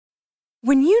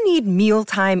When you need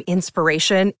mealtime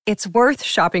inspiration, it's worth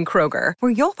shopping Kroger,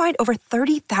 where you'll find over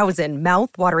 30,000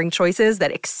 mouth-watering choices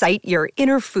that excite your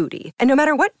inner foodie. And no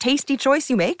matter what tasty choice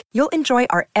you make, you'll enjoy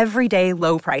our everyday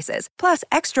low prices, plus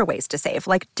extra ways to save,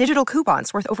 like digital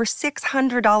coupons worth over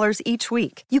 $600 each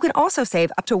week. You can also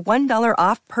save up to $1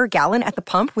 off per gallon at the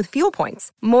pump with fuel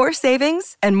points. More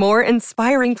savings and more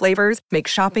inspiring flavors make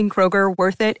shopping Kroger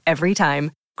worth it every time.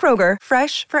 Kroger,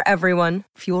 fresh for everyone.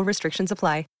 Fuel restrictions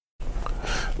apply.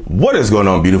 What is going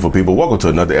on, beautiful people? Welcome to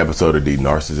another episode of The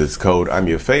Narcissist Code. I'm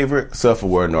your favorite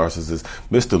self-aware narcissist,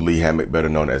 Mr. Lee Hammock, better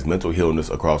known as Mental Healness,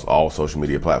 across all social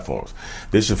media platforms.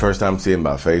 This is your first time seeing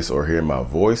my face or hearing my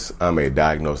voice. I'm a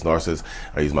diagnosed narcissist.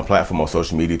 I use my platform on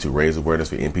social media to raise awareness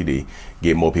for NPD,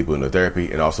 get more people into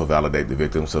therapy, and also validate the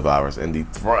victims, survivors, and the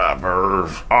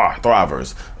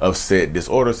thrivers of said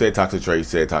disorder, said toxic traits,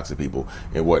 said toxic people,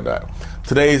 and whatnot.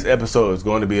 Today's episode is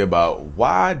going to be about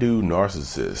why do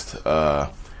narcissists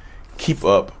keep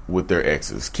up with their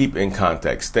exes, keep in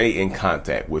contact, stay in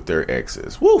contact with their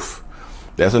exes. Woof.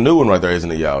 That's a new one right there,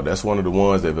 isn't it, y'all? That's one of the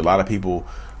ones that a lot of people,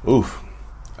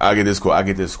 I get this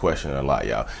question a lot,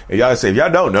 y'all. And y'all say, if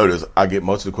y'all don't notice, I get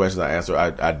most of the questions I answer,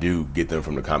 I do get them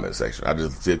from the comment section. I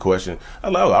just see a question,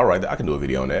 I'm like, oh, all right, I can do a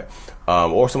video on that.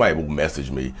 Or somebody will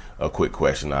message me a quick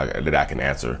question that I can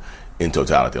answer in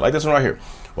totality. Like this one right here.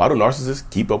 Why do narcissists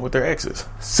keep up with their exes?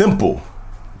 Simple.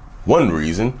 One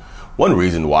reason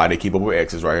why they keep up with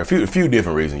exes right here. A few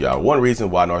different reasons, y'all. One reason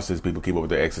why narcissist people keep up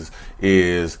with their exes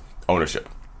is ownership.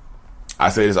 I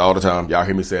say this all the time. Y'all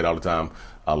hear me say it all the time.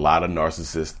 A lot of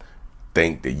narcissists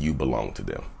think that you belong to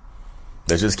them.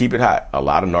 Let's just keep it hot. A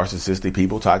lot of narcissistic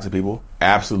people, toxic people,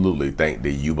 absolutely think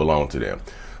that you belong to them.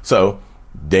 So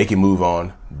they can move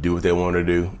on, do what they want to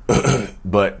do,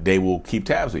 but they will keep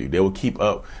tabs on you. They will keep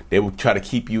up. They will try to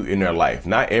keep you in their life.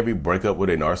 Not every breakup with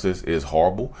a narcissist is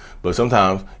horrible, but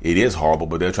sometimes it is horrible,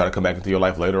 but they'll try to come back into your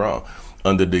life later on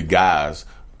under the guise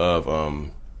of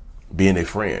being a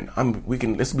friend.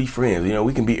 Let's be friends. You know,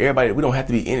 we can be everybody. We don't have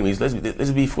to be enemies.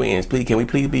 Let's be friends. Please, can we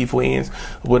please be friends?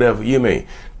 Whatever you mean.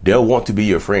 They'll want to be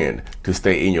your friend to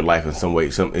stay in your life in some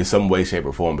way, shape,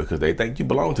 or form, because they think you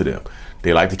belong to them.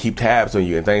 They like to keep tabs on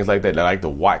you and things like that. They like to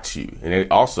watch you, and they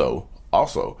also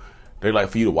they like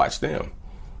for you to watch them.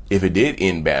 If it did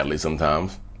end badly,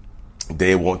 sometimes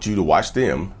they want you to watch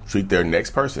them treat their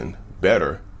next person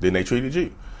better than they treated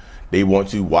you. They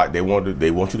want you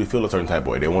to feel a certain type of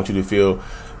way. They want you to feel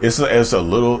it sounds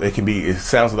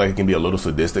like it can be a little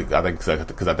sadistic. I think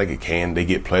because I think it can. They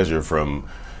get pleasure from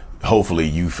hopefully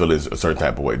you feeling a certain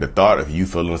type of way. The thought of you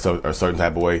feeling a certain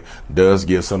type of way does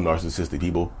give some narcissistic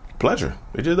people pleasure.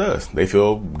 It just does. They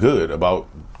feel good about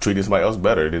treating somebody else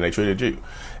better than they treated you,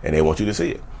 and they want you to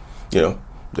see it. You know,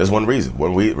 that's one reason.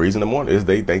 Reason number one is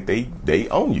they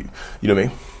own you. You know what I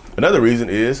mean? Another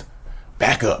reason is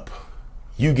backup.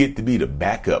 You get to be the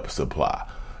backup supply.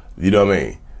 You know what I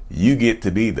mean? You get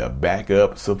to be the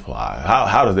backup supply.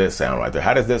 How does that sound right there?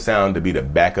 How does that sound to be the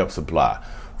backup supply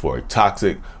for a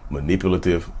toxic,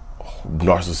 manipulative,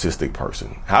 narcissistic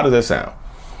person? How does that sound?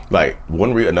 Like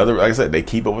like I said, they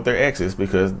keep up with their exes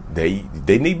because they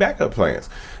need backup plans.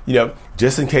 You know,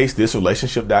 just in case this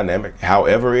relationship dynamic,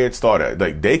 however it started,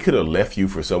 like they could have left you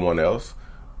for someone else,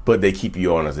 but they keep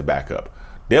you on as a backup.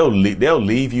 They'll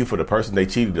leave you for the person they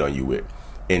cheated on you with,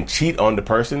 and cheat on the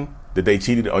person that they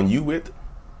cheated on you with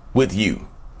you.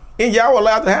 And y'all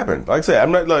allowed to happen. Like I said,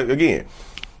 I'm not like, again,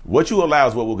 what you allow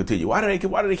is what will continue. Why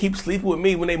do they keep sleeping with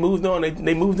me when they moved on?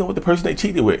 They moved on with the person they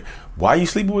cheated with. Why are you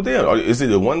sleeping with them? Or is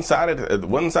it a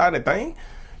one-sided thing?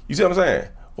 You see what I'm saying?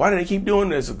 Why do they keep doing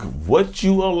this? What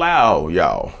you allow,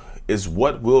 y'all, is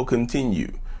what will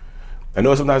continue. I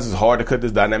know sometimes it's hard to cut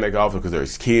this dynamic off because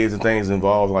there's kids and things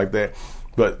involved like that.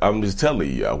 But I'm just telling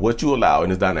you, what you allow in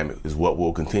this dynamic is what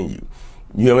will continue.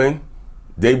 You know what I mean?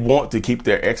 They want to keep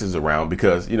their exes around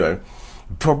because, you know,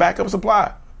 for backup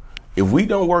supply. If we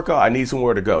don't work out, I need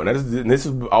somewhere to go. And this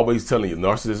is always telling you,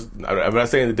 narcissists, I'm not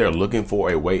saying that they're looking for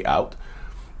a way out.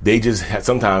 They just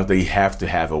sometimes they have to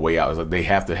have a way out. It's like they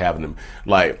have to have them,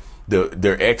 like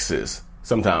their exes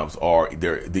sometimes are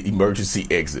the emergency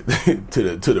exit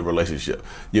to the relationship.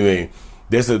 You know what I mean?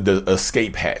 There's the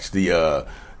escape hatch, the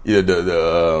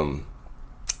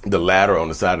ladder on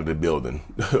the side of the building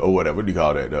or whatever. What do you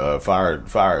call that?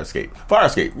 Fire escape.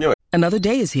 You know. Another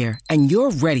day is here and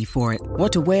you're ready for it.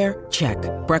 What to wear? Check.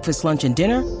 Breakfast, lunch, and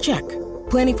dinner? Check.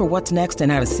 Planning for what's next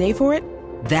and how to save for it?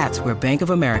 That's where Bank of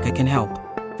America can help.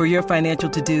 For your financial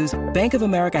to-dos, Bank of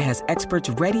America has experts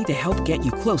ready to help get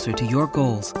you closer to your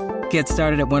goals. Get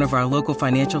started at one of our local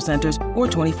financial centers or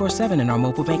 24/7 in our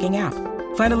mobile banking app.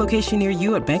 Find a location near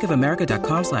you at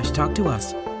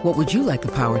bankofamerica.com/talktous. What would you like the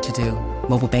power to do?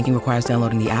 Mobile banking requires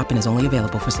downloading the app and is only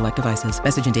available for select devices.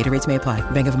 Message and data rates may apply.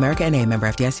 Bank of America N.A., member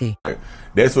FDIC.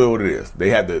 That's what it is.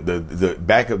 They have the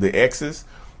back of the exes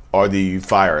or the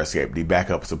fire escape, the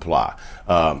backup supply,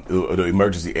 the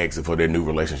emergency exit for their new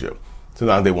relationship.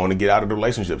 Sometimes they want to get out of the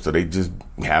relationship, so they just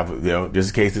have, just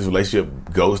in case this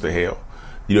relationship goes to hell.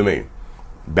 You know what I mean?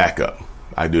 Backup.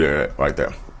 I do that right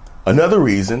there. Another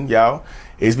reason, y'all,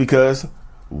 is because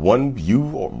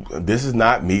this is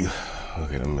not me.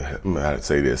 Okay, I'm gonna how to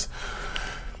say this.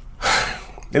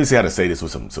 Let me see how to say this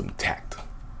with some tact.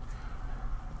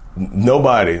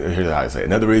 Nobody, here's how I say it.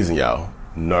 Another reason, y'all,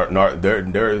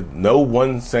 there no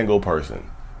one single person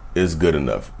is good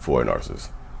enough for a narcissist.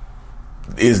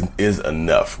 Is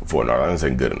enough for a narcissist. I'm not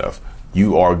saying good enough.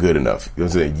 You are good enough. You know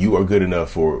what I'm saying? You are good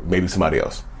enough for maybe somebody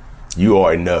else. You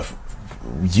are enough.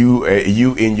 You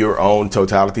in your own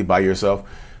totality by yourself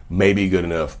may be good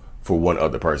enough for one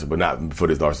other person, but not for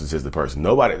this narcissistic person.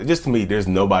 Nobody, just to me, there's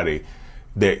no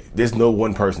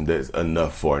one person that's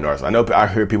enough for a narcissist. I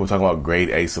hear people talking about grade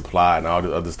A supply and all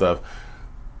this other stuff.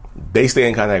 They stay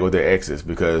in contact with their exes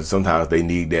because sometimes they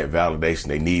need that validation.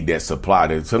 They need that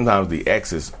supply. Sometimes the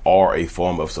exes are a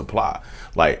form of supply.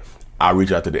 Like, I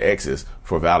reach out to the exes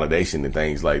for validation and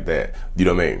things like that. You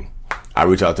know what I mean? I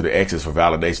reach out to the exes for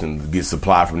validation and get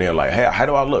supply from them. Like, hey, how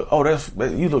do I look? Oh,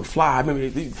 you look fly. I remember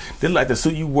they like the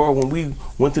suit you wore when we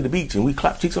went to the beach and we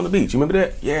clapped cheeks on the beach. You remember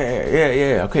that?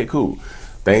 Yeah. Okay, cool.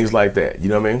 Things like that. You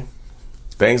know what I mean?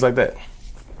 Things like that.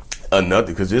 Another,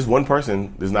 because just one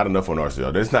person is not enough for an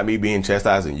narcissist. That's not me being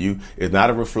chastising you. It's not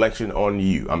a reflection on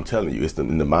you. I'm telling you, it's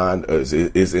in the mind.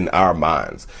 It's in our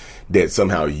minds that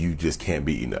somehow you just can't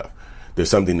be enough. There's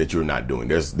something that you're not doing.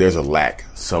 There's a lack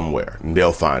somewhere, and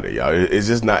they'll find it, y'all. It's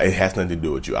just not. It has nothing to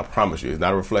do with you. I promise you. It's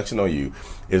not a reflection on you.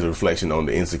 It's a reflection on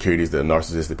the insecurities that a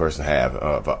narcissistic person have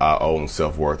for our own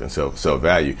self-worth and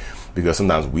self-value. Because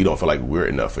sometimes we don't feel like we're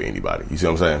enough for anybody. You see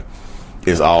what I'm saying?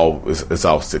 It's all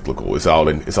cyclical. It's all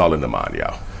in the mind,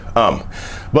 y'all.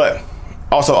 But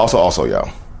also, y'all.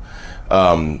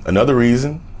 Another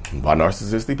reason why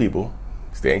narcissistic people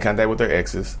stay in contact with their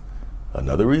exes.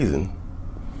 Another reason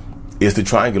is to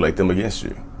triangulate them against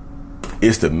you.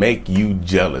 It's to make you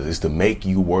jealous. It's to make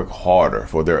you work harder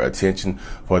for their attention,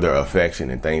 for their affection,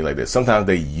 and things like that. Sometimes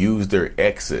they use their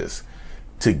exes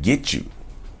to get you.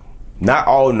 Not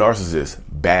all narcissists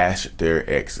bash their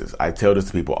exes. I tell this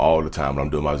to people all the time when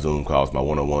I'm doing my Zoom calls, my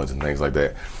one-on-ones and things like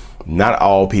that. Not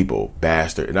all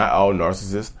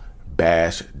narcissists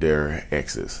bash their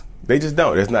exes. They just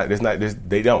don't.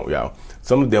 They don't, y'all.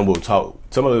 Some of them will talk.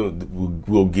 Some of them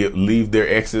will leave their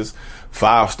exes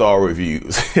 5-star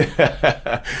reviews.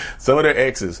 Some of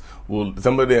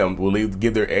them will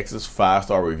give their exes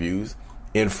 5-star reviews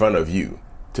in front of you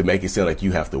to make it seem like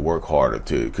you have to work harder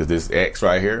too. Because this ex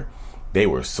right here, they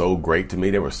were so great to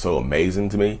me. They were so amazing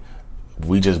to me.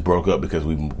 We just broke up because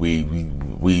we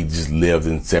just lived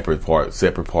in separate parts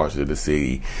of the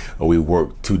city, or we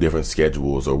worked 2 different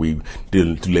schedules, or we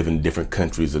did live in different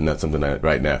countries, and that's something that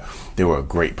right now. They were a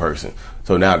great person.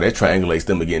 So now that triangulates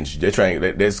them against you.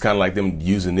 That's kind of like them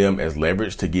using them as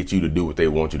leverage to get you to do what they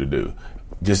want you to do.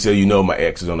 Just so you know, my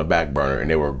ex is on the back burner and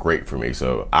they were great for me.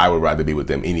 So I would rather be with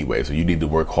them anyway. So you need to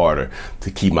work harder to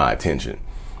keep my attention.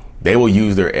 They will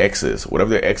use their exes,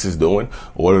 whatever their ex is doing,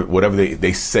 or whatever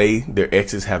they say their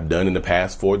exes have done in the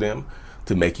past for them,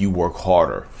 to make you work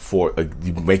harder.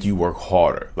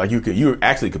 Like you're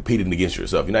actually competing against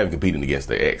yourself. You're not even competing against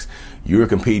the ex. You're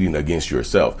competing against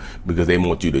yourself because they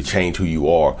want you to change who you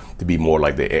are to be more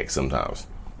like their ex. Sometimes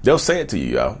they'll say it to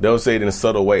you, y'all. They'll say it in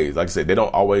subtle ways. Like I said, they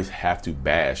don't always have to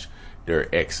bash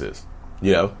their exes.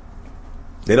 You know.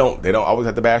 They don't always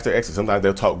have to bash their exes. Sometimes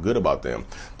they'll talk good about them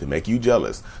to make you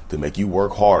jealous, to make you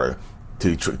work harder,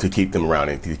 to keep them around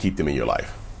and to keep them in your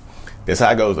life. That's how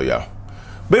it goes, though, y'all.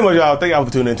 But anyway, y'all, thank y'all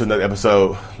for tuning in to another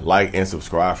episode. Like and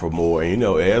subscribe for more. And,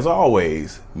 as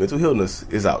always, mental illness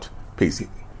is out. Peace.